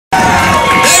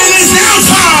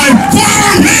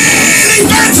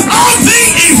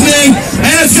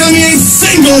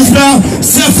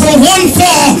except for one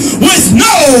fall with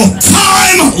no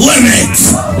time limit.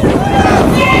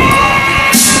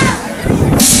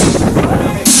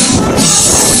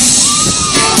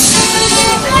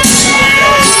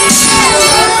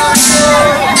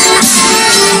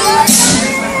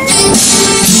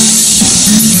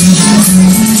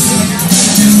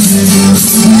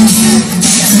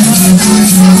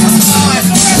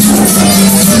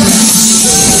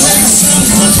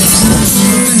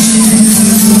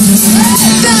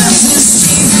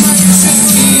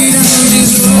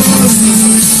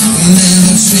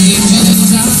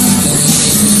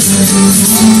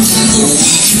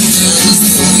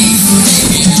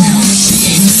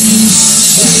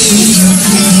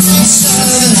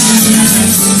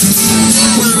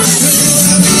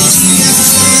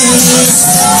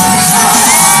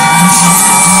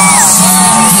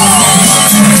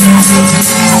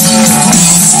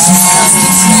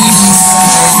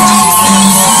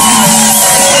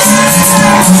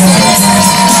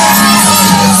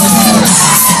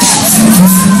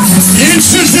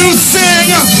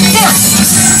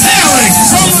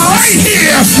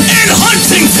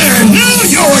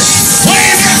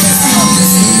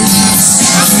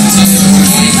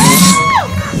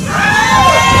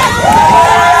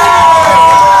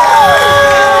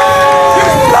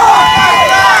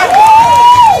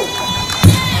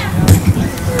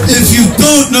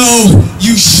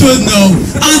 You should know.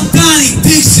 I'm Donny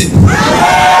Dixon, president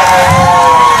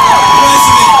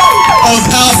of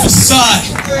Alpha Psi,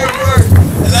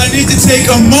 and I need to take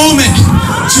a moment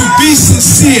to be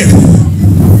sincere.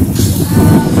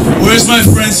 Where's my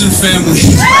friends and family?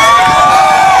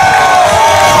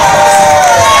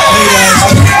 Hey guys,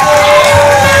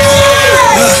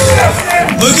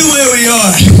 look at where we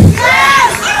are.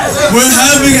 We're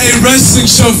having a wrestling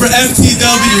show for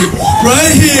FTW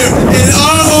right here in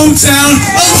our hometown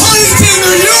of Huntington,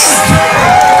 New York.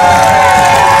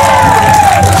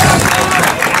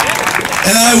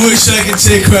 And I wish I could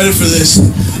take credit for this,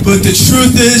 but the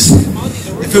truth is,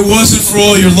 if it wasn't for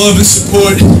all your love and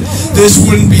support, this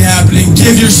wouldn't be happening.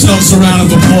 Give yourselves a round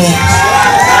of applause.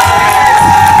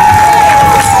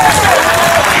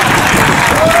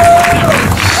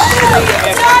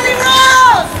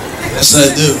 Yes,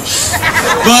 I do.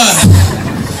 But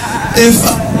if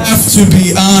I have to be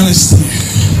honest here,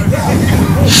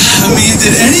 I mean,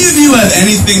 did any of you have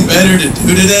anything better to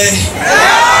do today?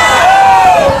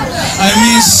 I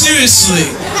mean, seriously,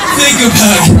 think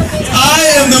about it.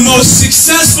 I am the most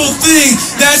successful thing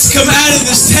that's come out of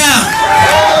this town.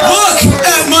 Look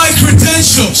at my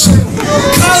credentials.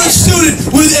 College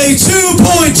student with a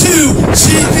 2.2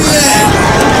 GPA.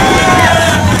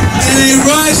 And a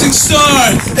rising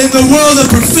star in the world of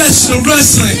professional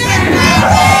wrestling.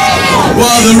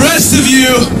 While the rest of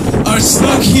you are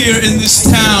stuck here in this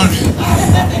town,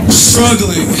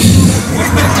 struggling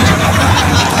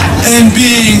and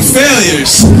being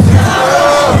failures.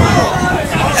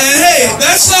 And hey,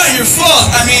 that's not your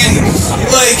fault. I mean,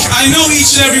 like, I know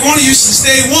each and every one of you since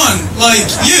day one, like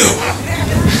you.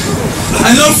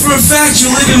 I know for a fact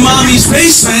you live in mommy's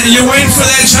basement and you're waiting for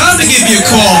that job to give you a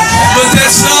call, but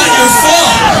that's not your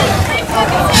fault.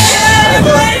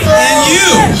 And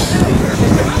you,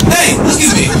 hey, look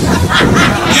at me.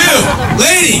 You,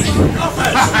 lady.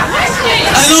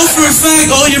 I know for a fact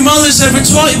all your mothers ever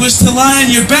taught you was to lie on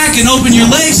your back and open your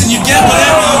legs and you get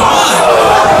whatever you want.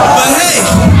 But hey,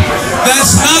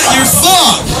 that's not your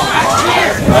fault.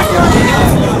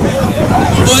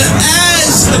 But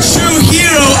as a true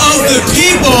hero of the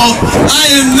people, I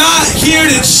am not here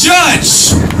to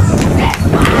judge.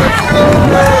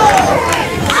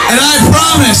 And I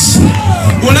promise,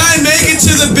 when I make it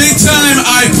to the big time,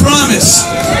 I promise,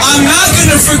 I'm not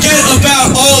going to forget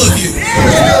about all of you.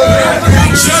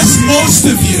 Just most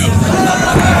of you.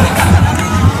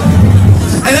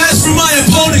 And as for my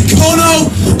opponent, Cono,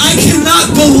 I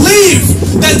cannot believe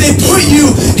that they put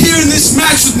you here in this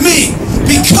match with me.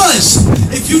 Because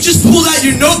if you just pulled out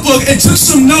your notebook and took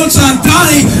some notes on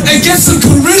Donny and get some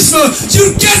charisma,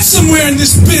 you'd get somewhere in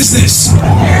this business.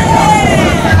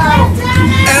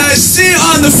 And I see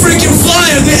on the freaking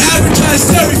flyer they advertise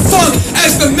Terry Funk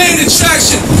as the main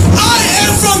attraction. I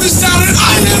am from this town and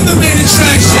I am the main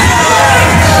attraction.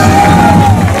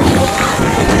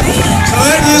 So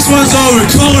after this one's over,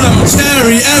 Cono,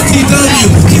 Terry, FTW,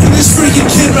 even this freaking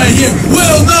kid right here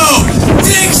will know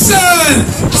Dixon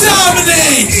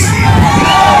dominates!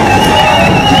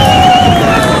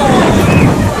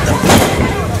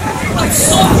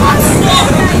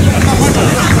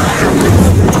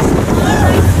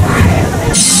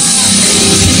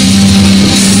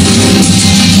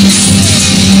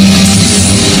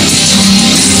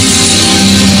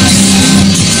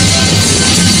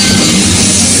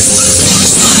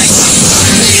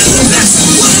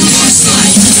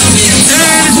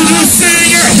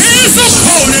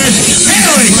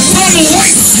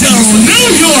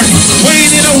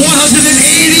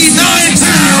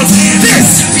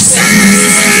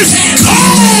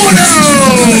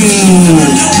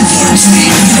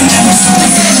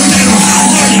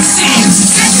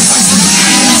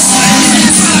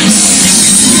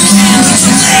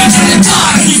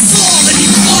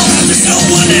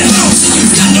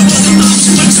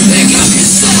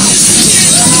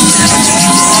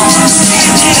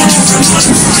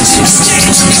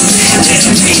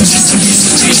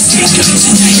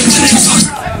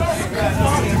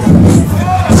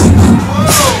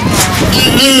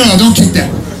 No, don't kick that.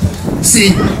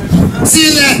 Seeing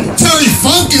that Terry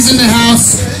Funk is in the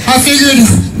house, I figured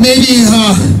maybe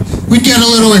we'd get a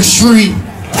little extreme.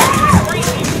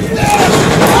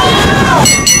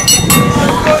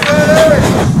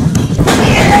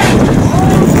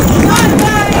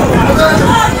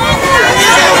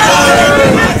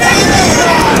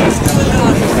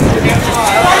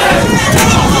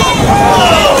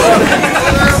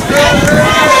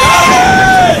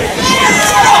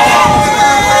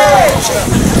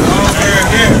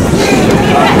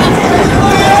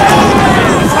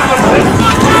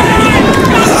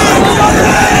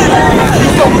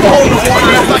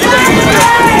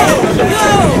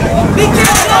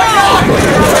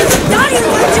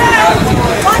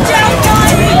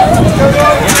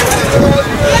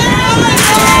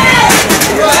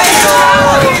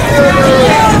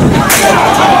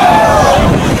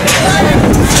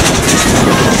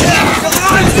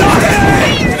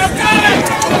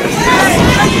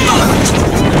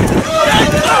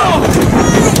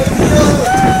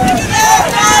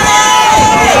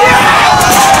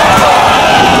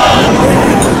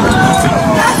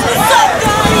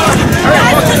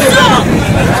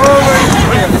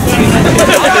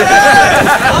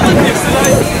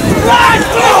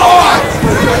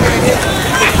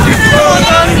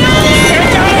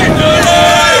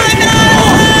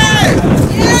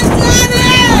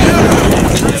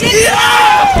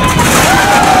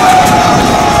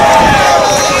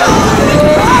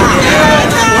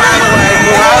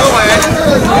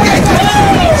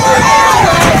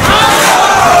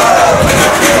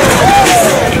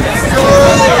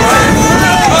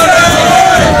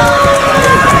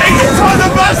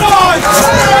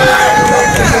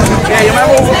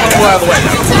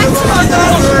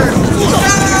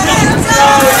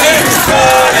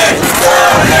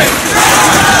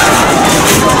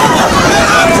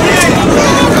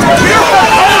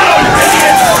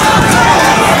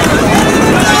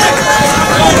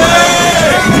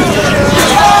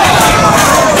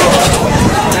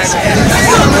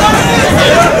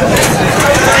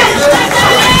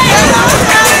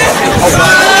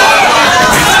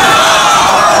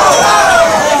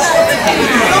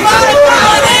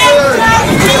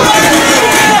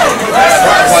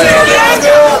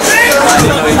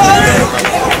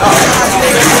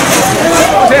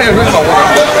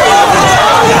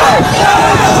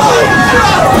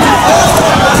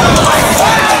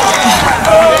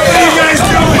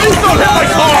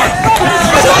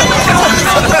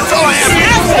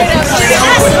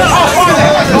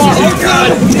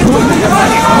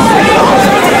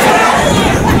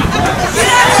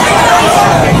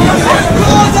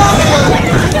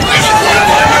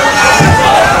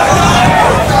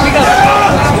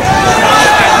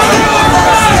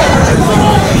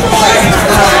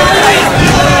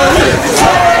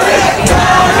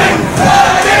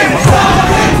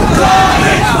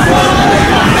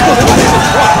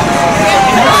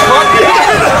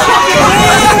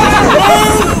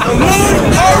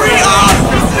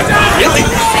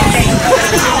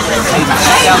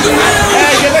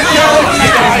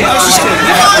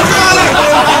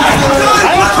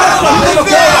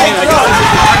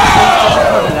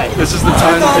 This is the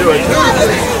time to do it.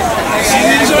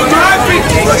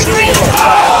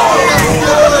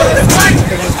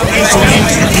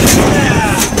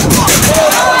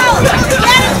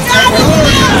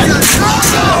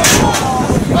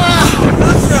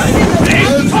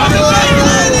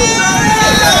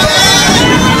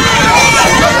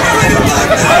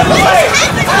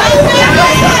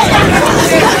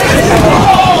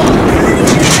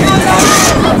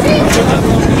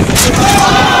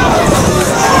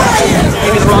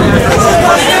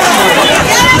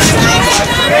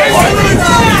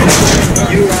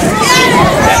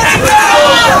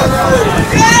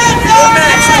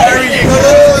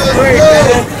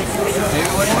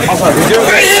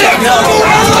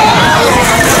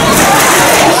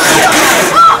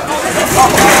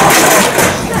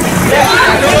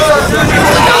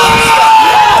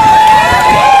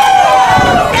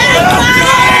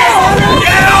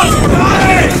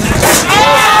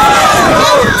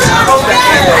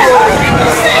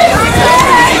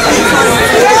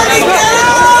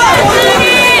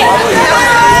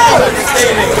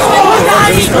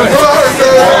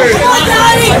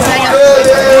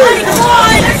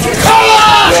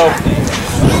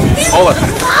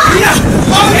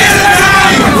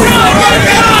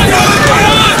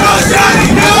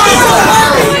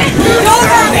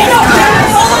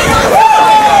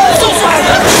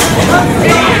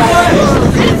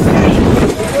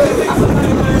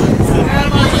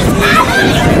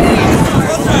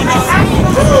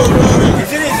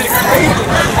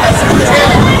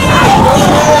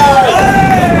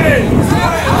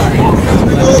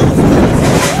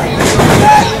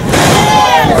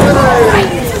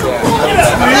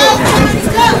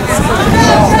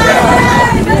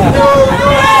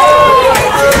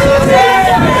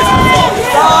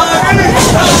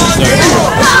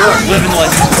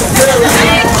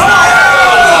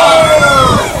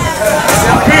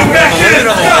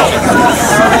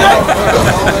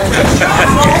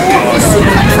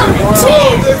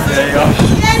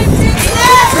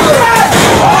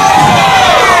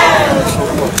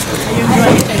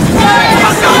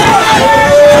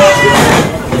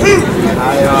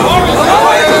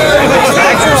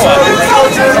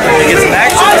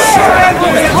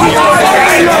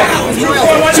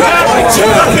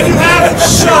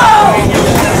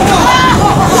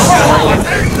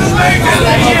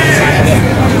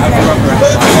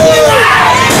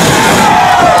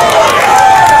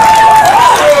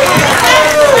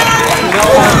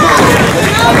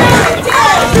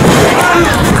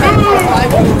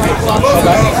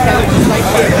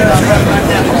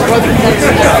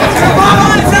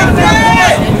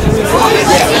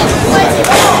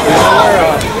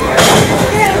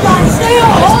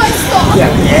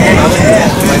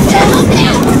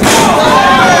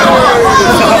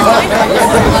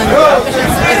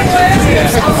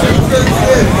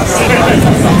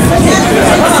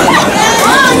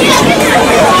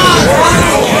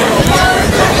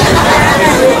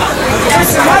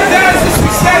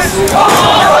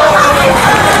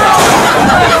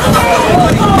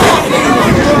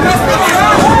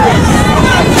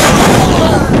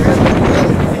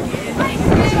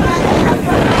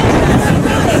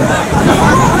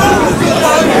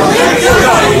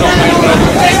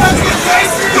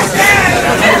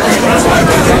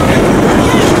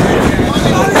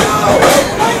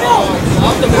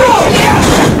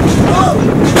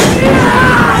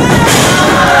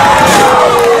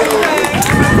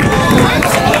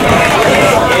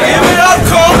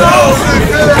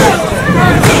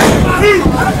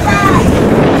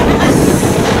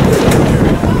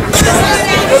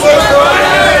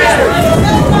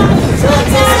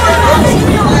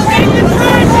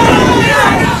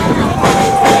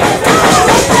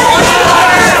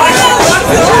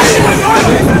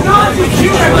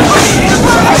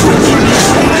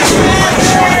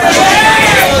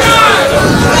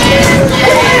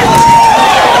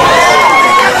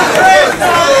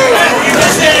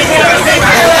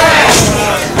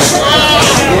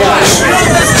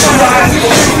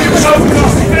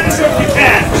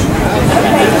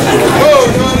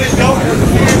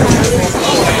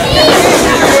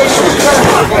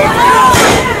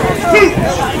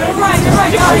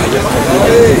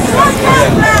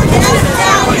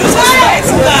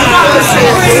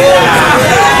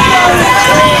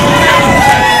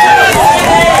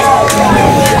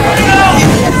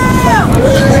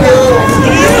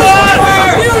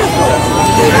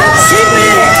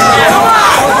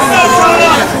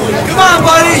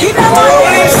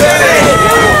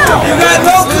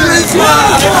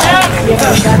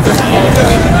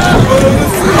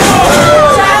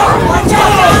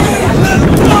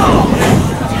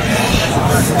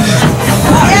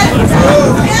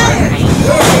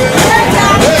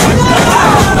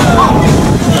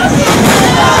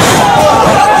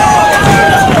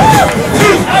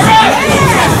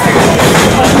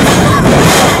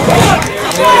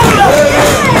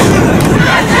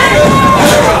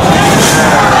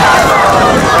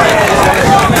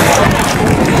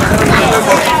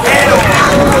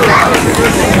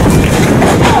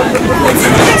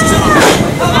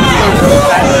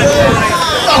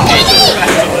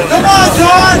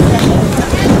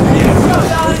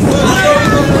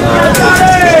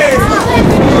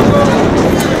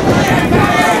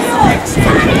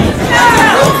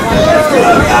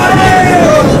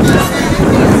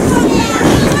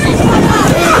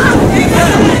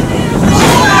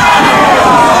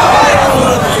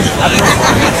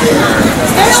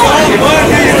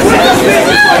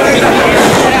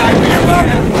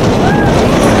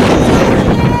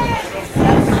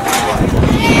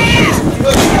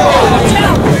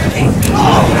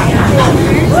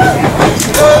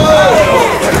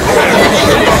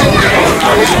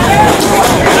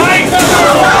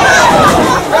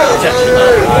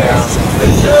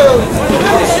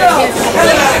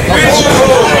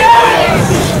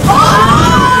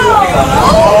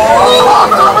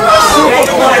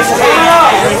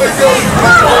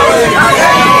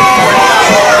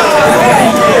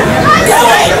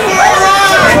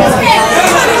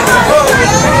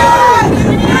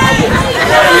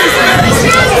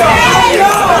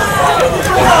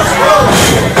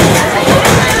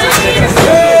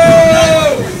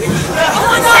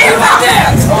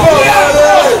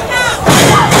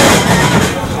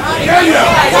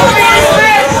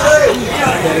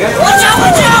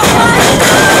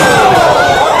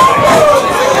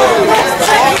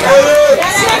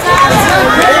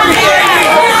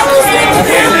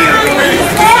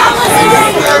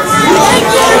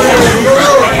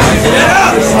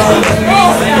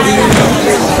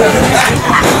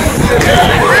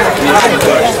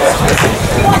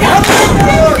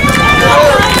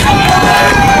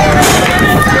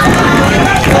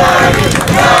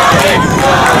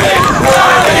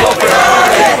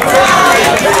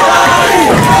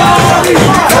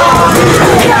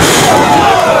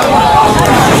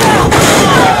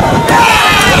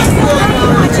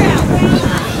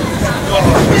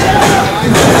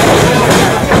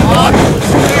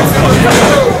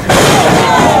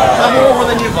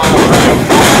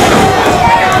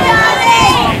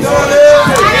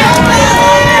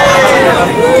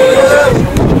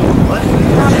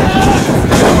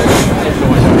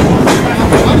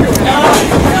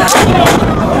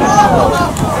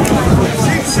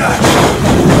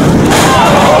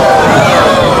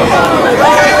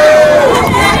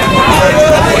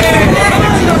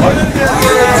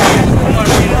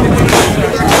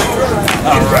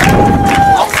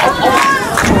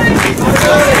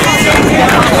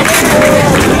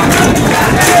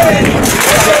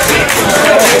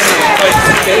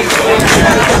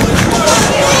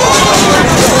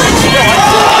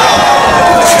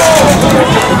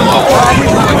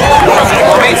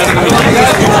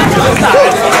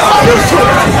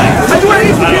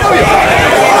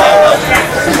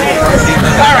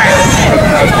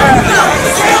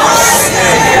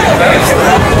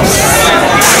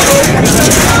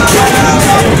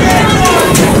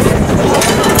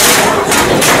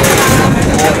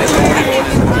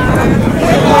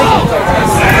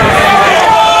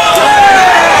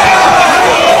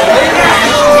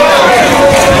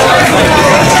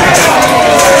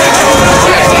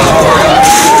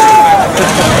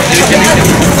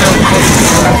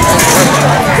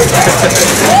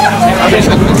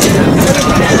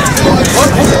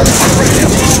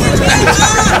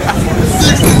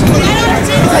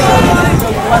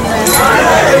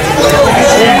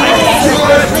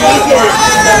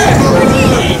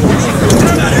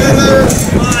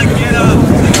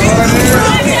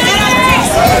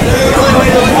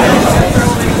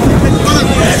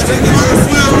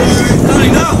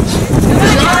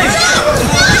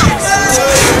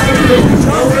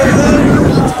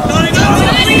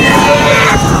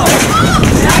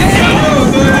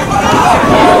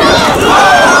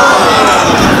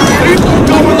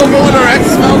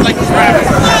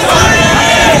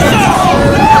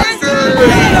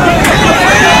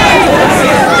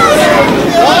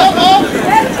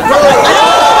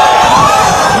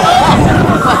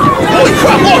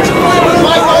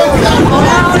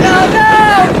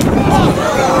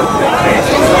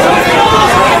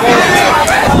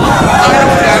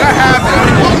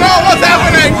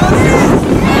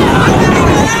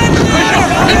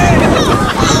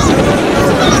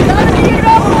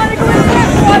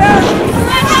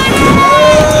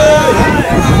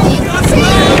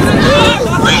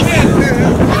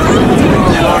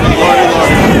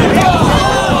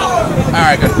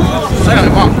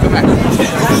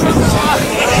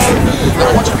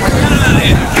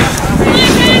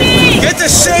 Get the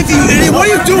safety, you idiot! What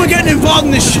are you doing getting involved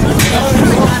in this shit?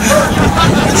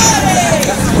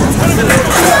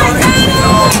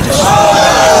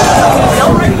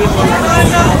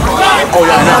 Oh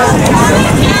yeah, I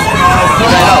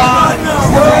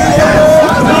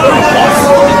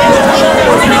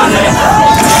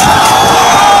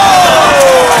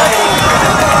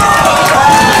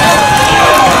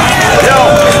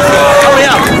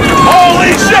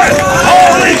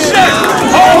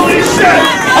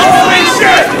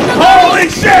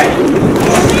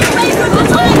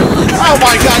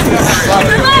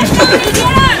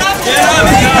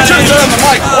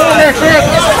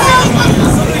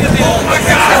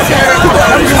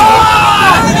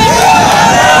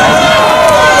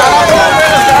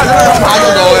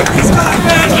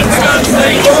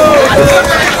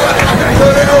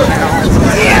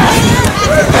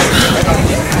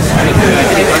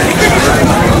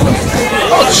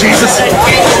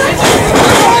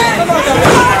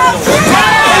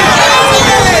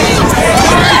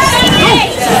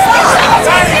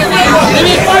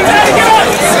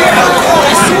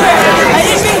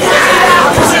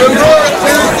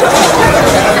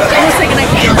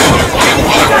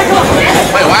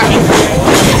Wait, what?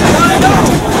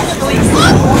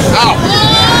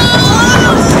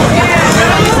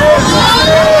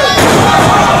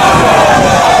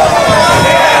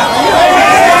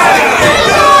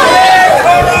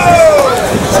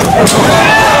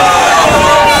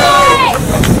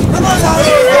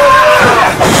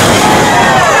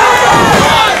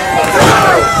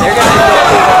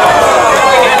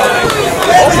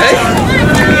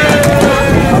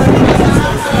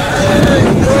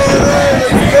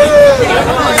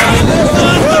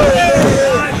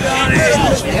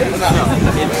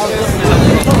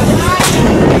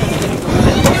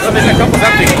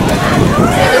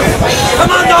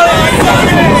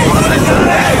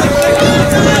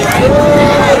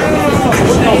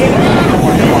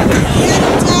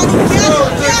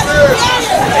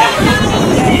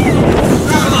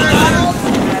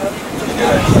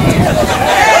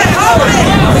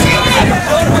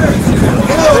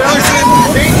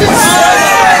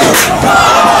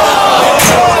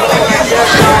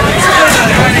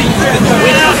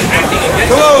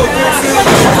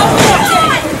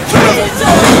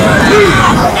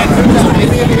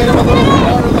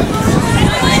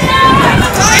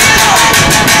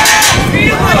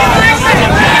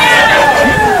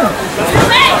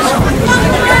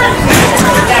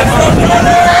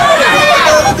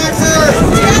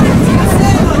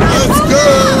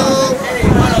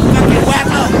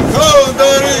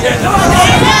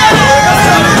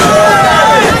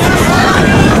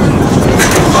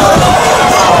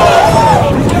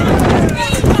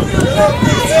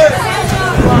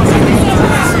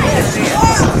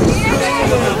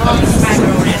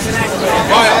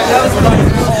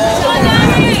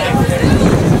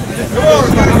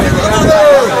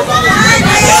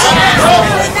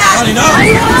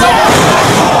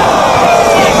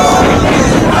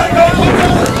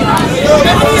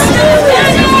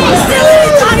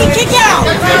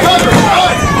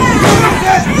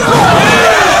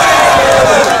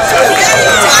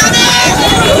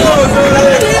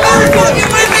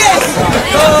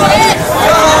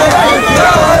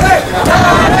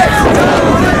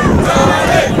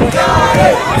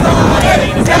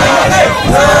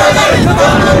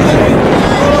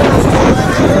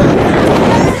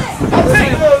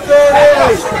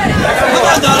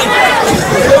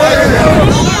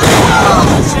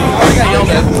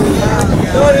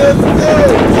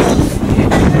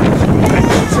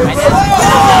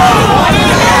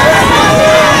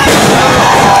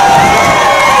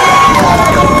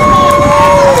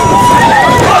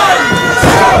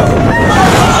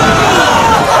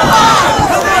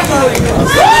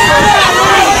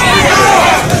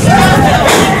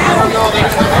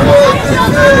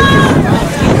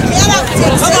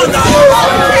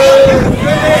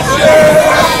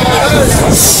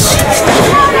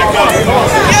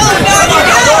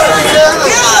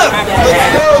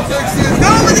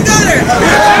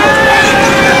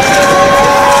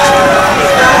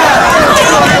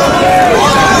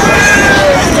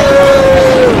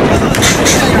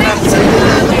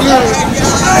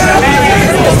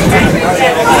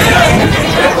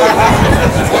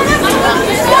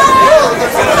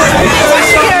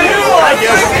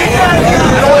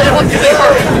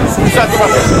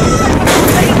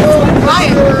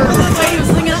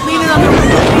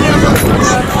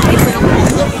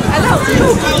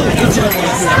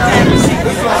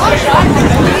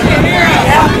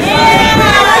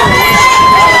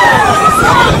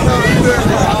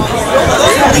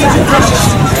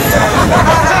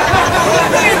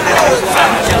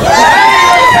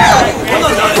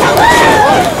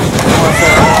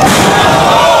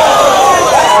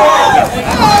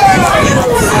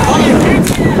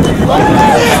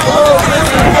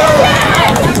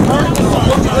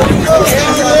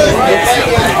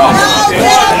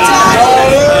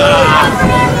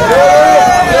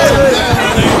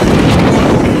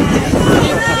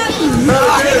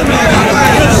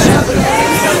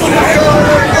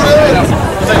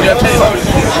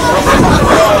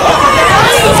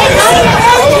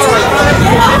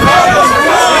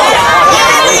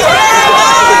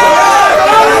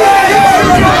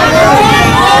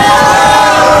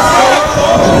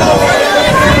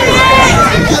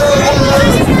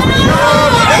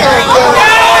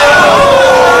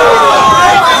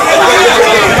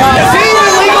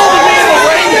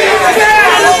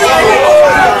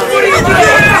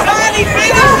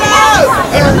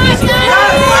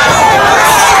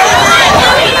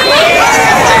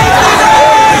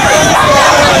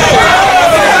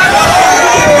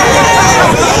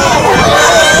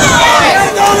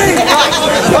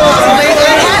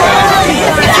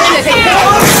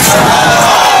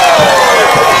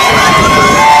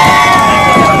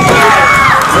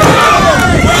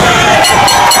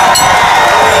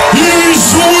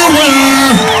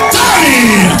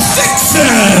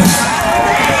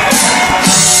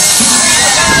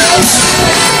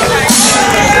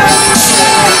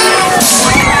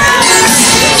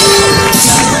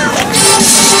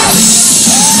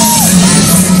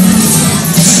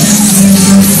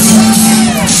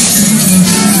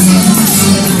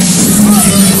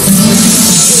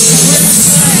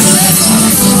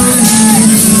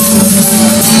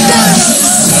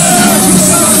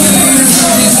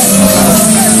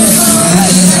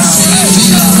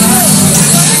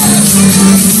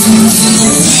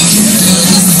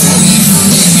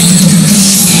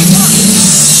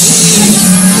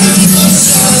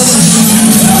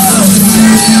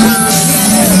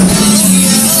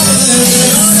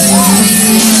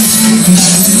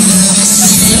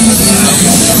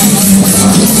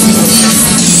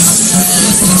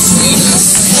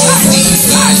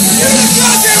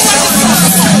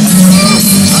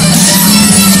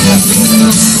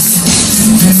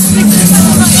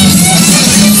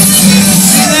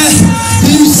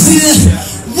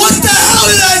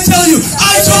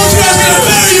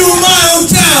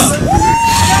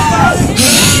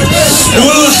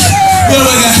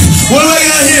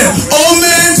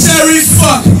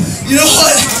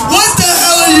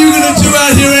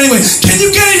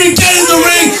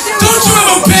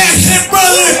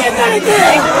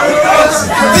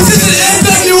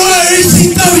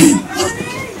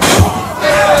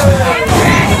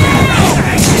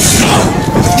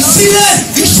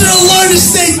 starting to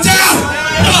stay down.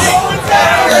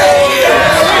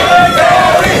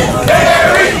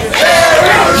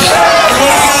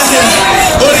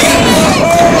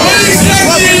 What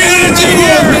exactly are you gonna do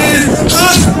here, man?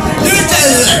 Huh?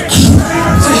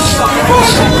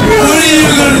 What are you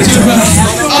gonna do about it?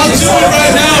 I'll do it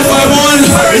right now if I want.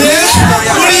 Yeah?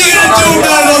 What are you gonna do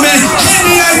about it, old man? Hit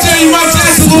me out there, you might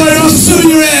tax the lawyer, I'll sue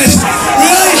your ass.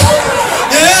 Really?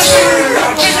 Yeah?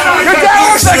 Your dad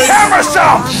wants the camera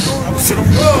shop!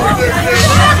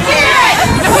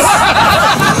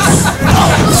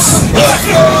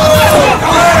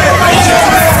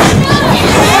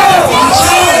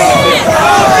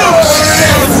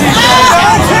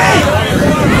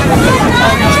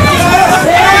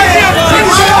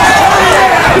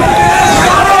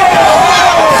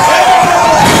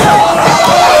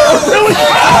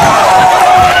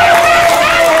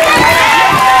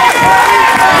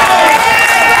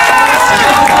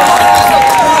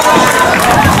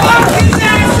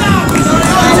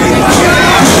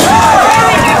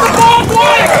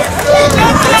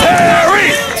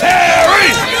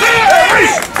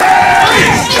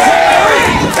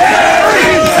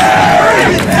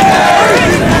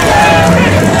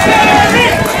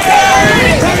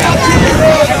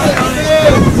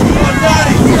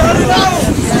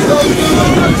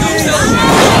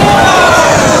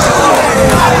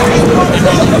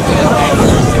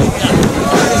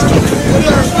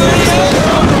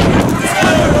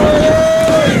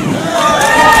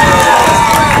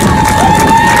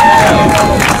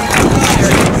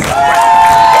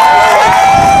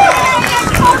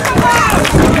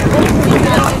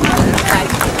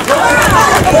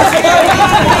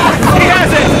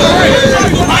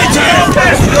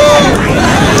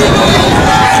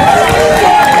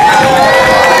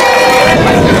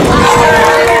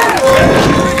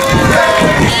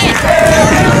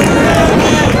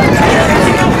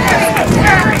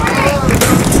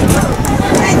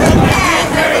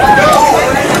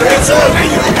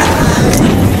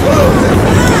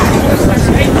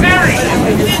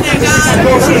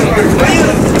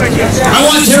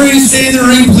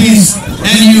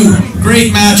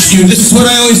 Great match, dude. This is what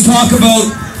I always talk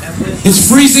about.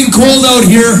 It's freezing cold out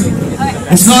here.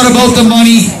 It's not about the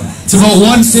money. It's about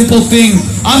one simple thing.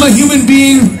 I'm a human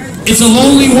being. It's a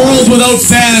lonely world without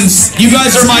fans. You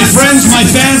guys are my friends, my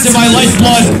fans, and my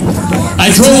lifeblood.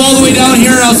 I drove all the way down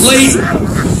here and I was late.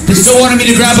 They still wanted me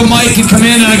to grab a mic and come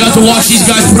in, and I got to watch these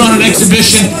guys put on an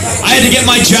exhibition. I had to get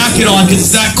my jacket on because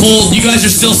it's that cold. You guys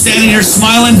are still standing here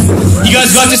smiling. You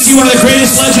guys got to see one of the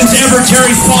greatest legends ever,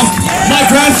 Terry Funk. My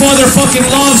grandfather fucking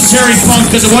loves Terry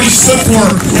Funk because of what he stood for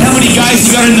and how many guys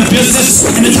he got in the business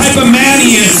and the type of man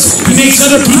he is. He makes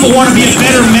other people want to be a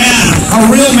better man, a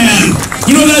real man.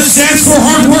 You know what that stands for?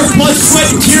 Hard work, blood, sweat,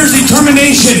 and tears,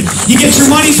 determination. You get your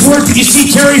money's worth if you see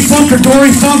Terry Funk or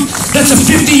Dory Funk. That's a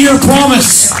 50-year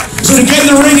promise. So to get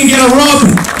in the ring and get a rub,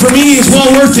 for me, is well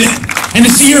worth it. And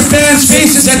to see your fans'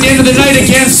 faces at the end of the night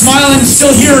again, smiling,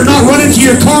 still here, not running to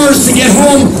your cars to get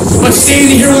home, but staying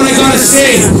to hear what I gotta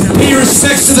say. Pay your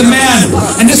respects to the man.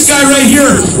 And this guy right here,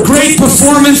 great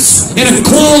performance in a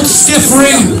cold, stiff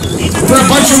ring for a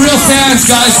bunch of real fans,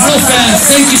 guys, real fans.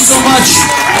 Thank you so much.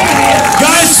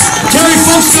 Guys, Terry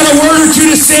Funk's got a word or two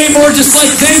to say, more just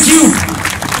like thank you.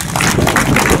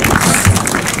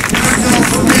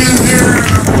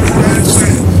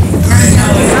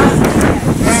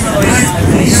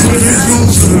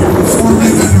 Individuals that are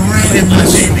performing in the ring in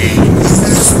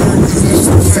this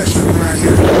profession right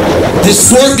here. This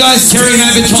sport, guys, Terry and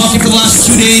I have been talking for the last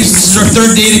 2 days. This is our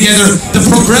third day together. The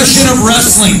progression of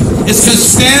wrestling is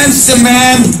because fans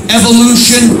demand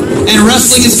evolution, and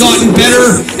wrestling has gotten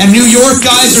better, and New York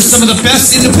guys are some of the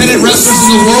best independent wrestlers in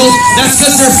the world. That's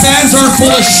because their fans aren't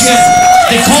full of shit.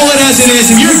 They call it as it is.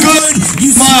 If you're good,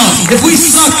 you smile. If we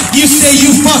suck, you say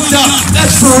you fucked up.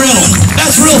 That's for real.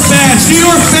 That's real fans. New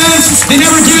York fans, they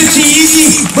never give it to you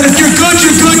easy, but if you're good,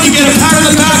 you're good. You get a pat on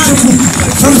the back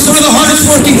from some of the hardest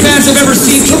working fans I've ever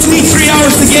seen. It took me 3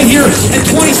 hours to get here and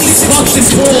 $26 in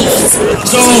tolls.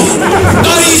 So,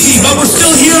 not easy, but we're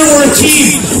still here and we're a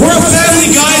team. We're a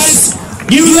family, guys.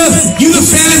 You the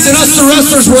fans and us the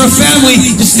wrestlers, we're a family.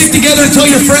 Just stick together and tell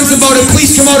your friends about it.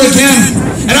 Please come out again.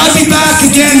 And I'll be back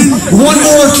again 1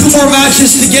 more or 2 more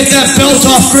matches to get that belt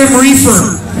off Grim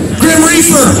Reefer. Grim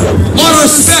Reefer, a lot of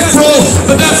respect, bro,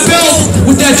 but that belt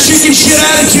with that chicken shit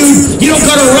attitude, you don't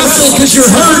gotta wrestle because you're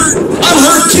hurt. I'm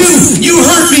hurt too. You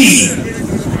hurt me.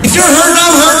 If you're hurt and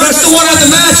I'm hurt, I still want to have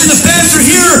the match and the fans are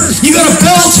here. You got a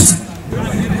belt.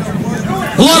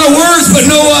 A lot of words, but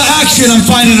no action. I'm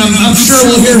finding. I'm sure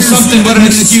we'll hear something but an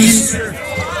excuse.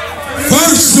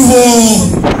 First of all,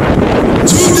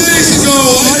 2 days ago,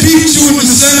 I beat you in the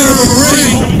center of a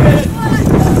ring.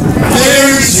 Fair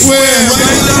and square,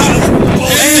 right now.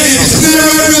 Hey, isn't there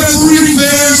a referee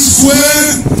fair and square?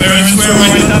 Fair and square,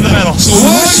 right down the middle. So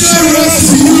why should I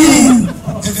wrestle you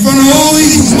in front of all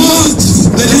these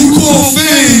months that you call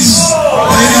fans?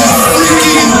 And you're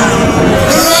freaking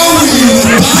around me in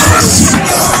the box.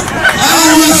 I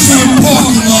don't wrestle in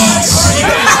parking lots.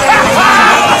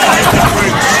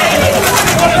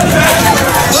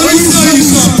 Let me tell you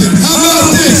something. How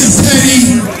about this,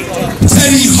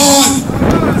 Teddy Hart?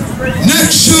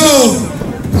 Next show,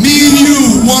 me and you,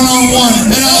 one-on-one,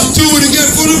 and I'll do it again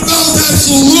for the belt,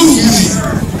 absolutely.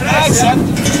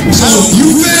 So,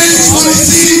 you fans want to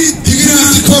see it, you're going to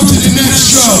have to come to the next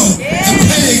show and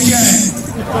pay again.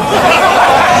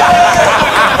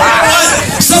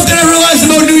 Something I realized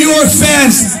about New York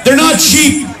fans, they're not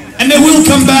cheap, and they will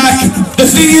come back. The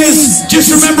thing is,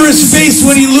 just remember his face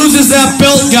when he loses that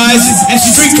belt, guys, and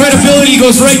street credibility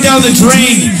goes right down the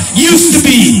drain. Used to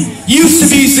be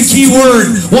is the key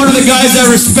word. One of the guys I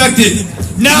respected.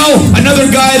 Now, another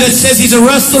guy that says he's a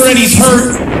wrestler and he's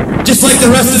hurt, just like the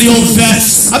rest of the old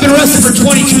vets. I've been wrestling for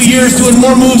 22 years, doing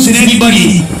more moves than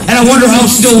anybody, and I wonder how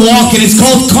I'm still walking. It's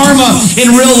called karma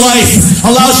in real life.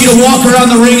 Allows you to walk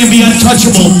around the ring and be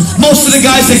untouchable. Most of the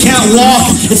guys that can't walk,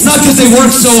 it's not because they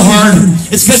work so hard.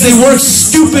 It's because they work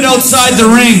stupid outside the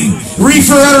ring.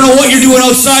 Reefer, I don't know what you're doing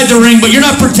outside the ring, but you're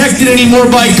not protected anymore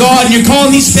by God, and you're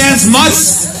calling these fans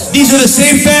mutts? These are the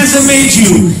same fans that made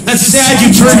you. That's sad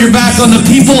you turned your back on the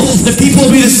people. The people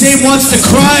will be the same ones to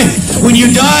cry when you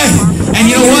die.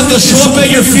 And you know what? They'll show up at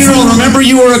your funeral and remember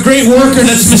you were a great worker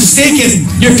that's mistaken.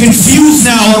 You're confused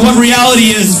now on what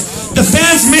reality is. The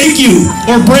fans make you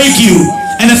or break you.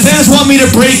 And the fans want me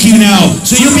to break you now.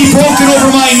 So you'll be broken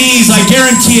over my knees, I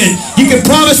guarantee it. You can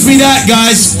promise me that,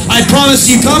 guys. I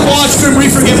promise you. Come watch Grim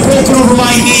Reefer get broken over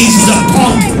my knees. He's a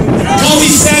punk. Call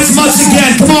these fans mutts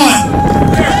again. Come on.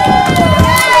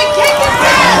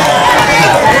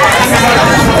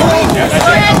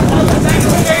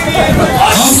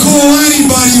 I'll call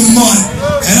anybody a mutt,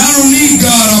 and I don't need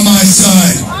God on my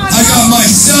side. I got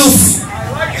myself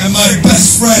and my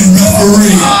best friend,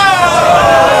 referee.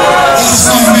 That's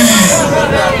my man.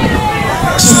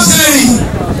 So Teddy,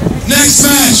 next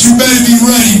match you better be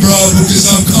ready, bro, because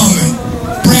I'm coming.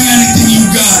 Bring anything you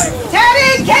got.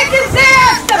 Teddy, kick his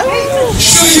ass! The pieces!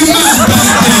 Shut your mouth back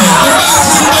there. Go back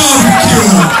to the barbecue.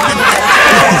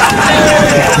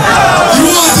 You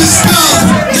want this belt?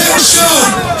 Next show,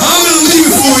 I'm gonna leave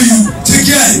it for you to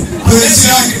get. But it's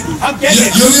you're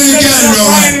gonna get it,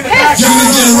 alright? You're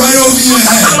gonna get it right over your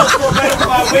head.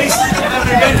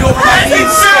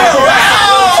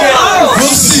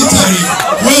 We'll see, Teddy.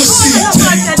 We'll see,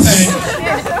 Teddy.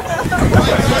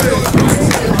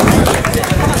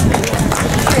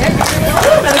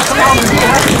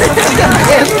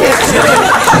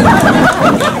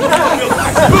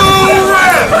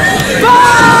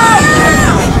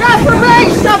 Referee,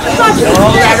 stop fucking